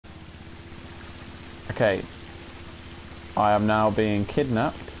Okay. I am now being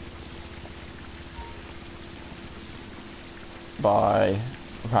kidnapped by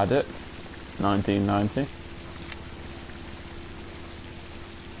Radek, 1990.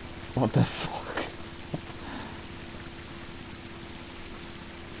 What the fuck?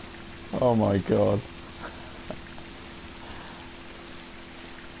 Oh my god.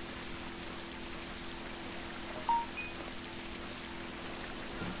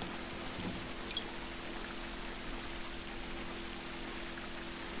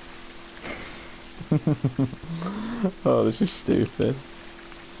 Oh, this is stupid.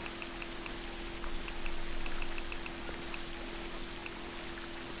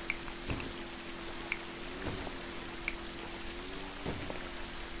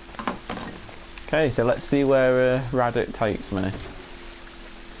 Okay, so let's see where Radek takes me.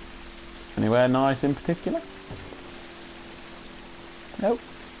 Anywhere nice in particular? Nope.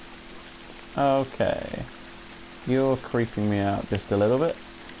 Okay. You're creeping me out just a little bit.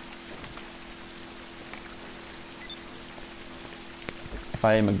 If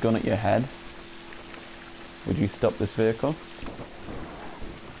I aim a gun at your head, would you stop this vehicle?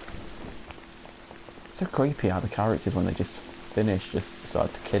 It's so creepy how the characters, when they just finish, just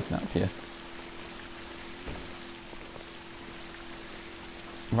decide to kidnap you.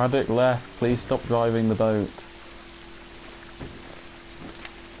 Radek left, please stop driving the boat.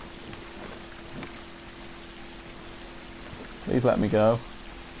 Please let me go.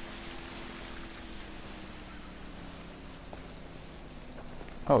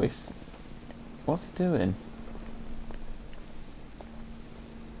 Oh, what's he doing?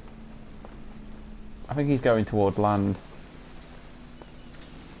 I think he's going toward land.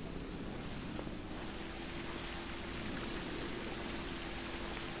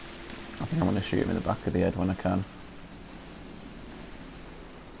 I think I'm going to shoot him in the back of the head when I can.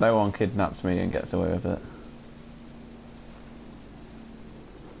 No one kidnaps me and gets away with it.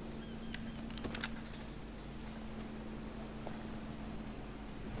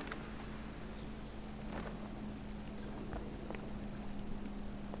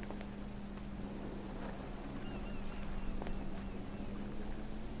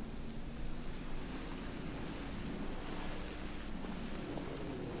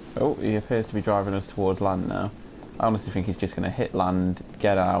 Oh, he appears to be driving us towards land now. I honestly think he's just going to hit land,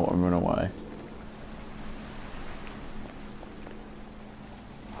 get out and run away.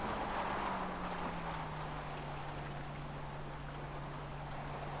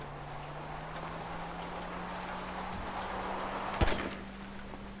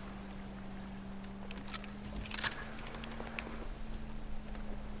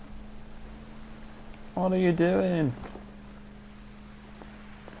 What are you doing?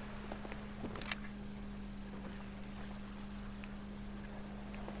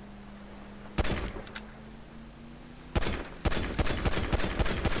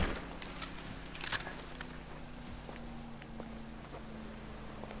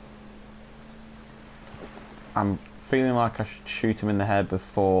 I'm feeling like I should shoot him in the head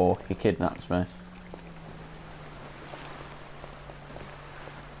before he kidnaps me.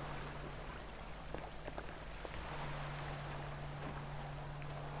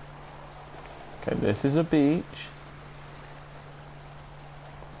 Okay, this is a beach.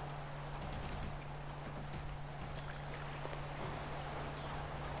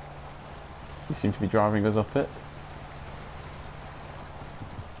 You seem to be driving us up it.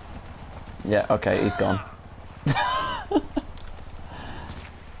 Yeah, okay, he's gone.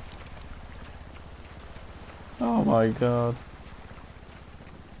 Oh my god.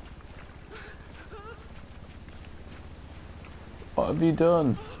 What have you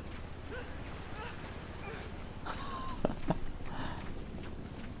done?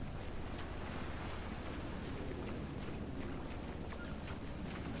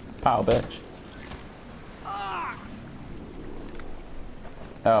 Pow, bitch.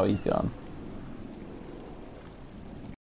 Oh, he's gone.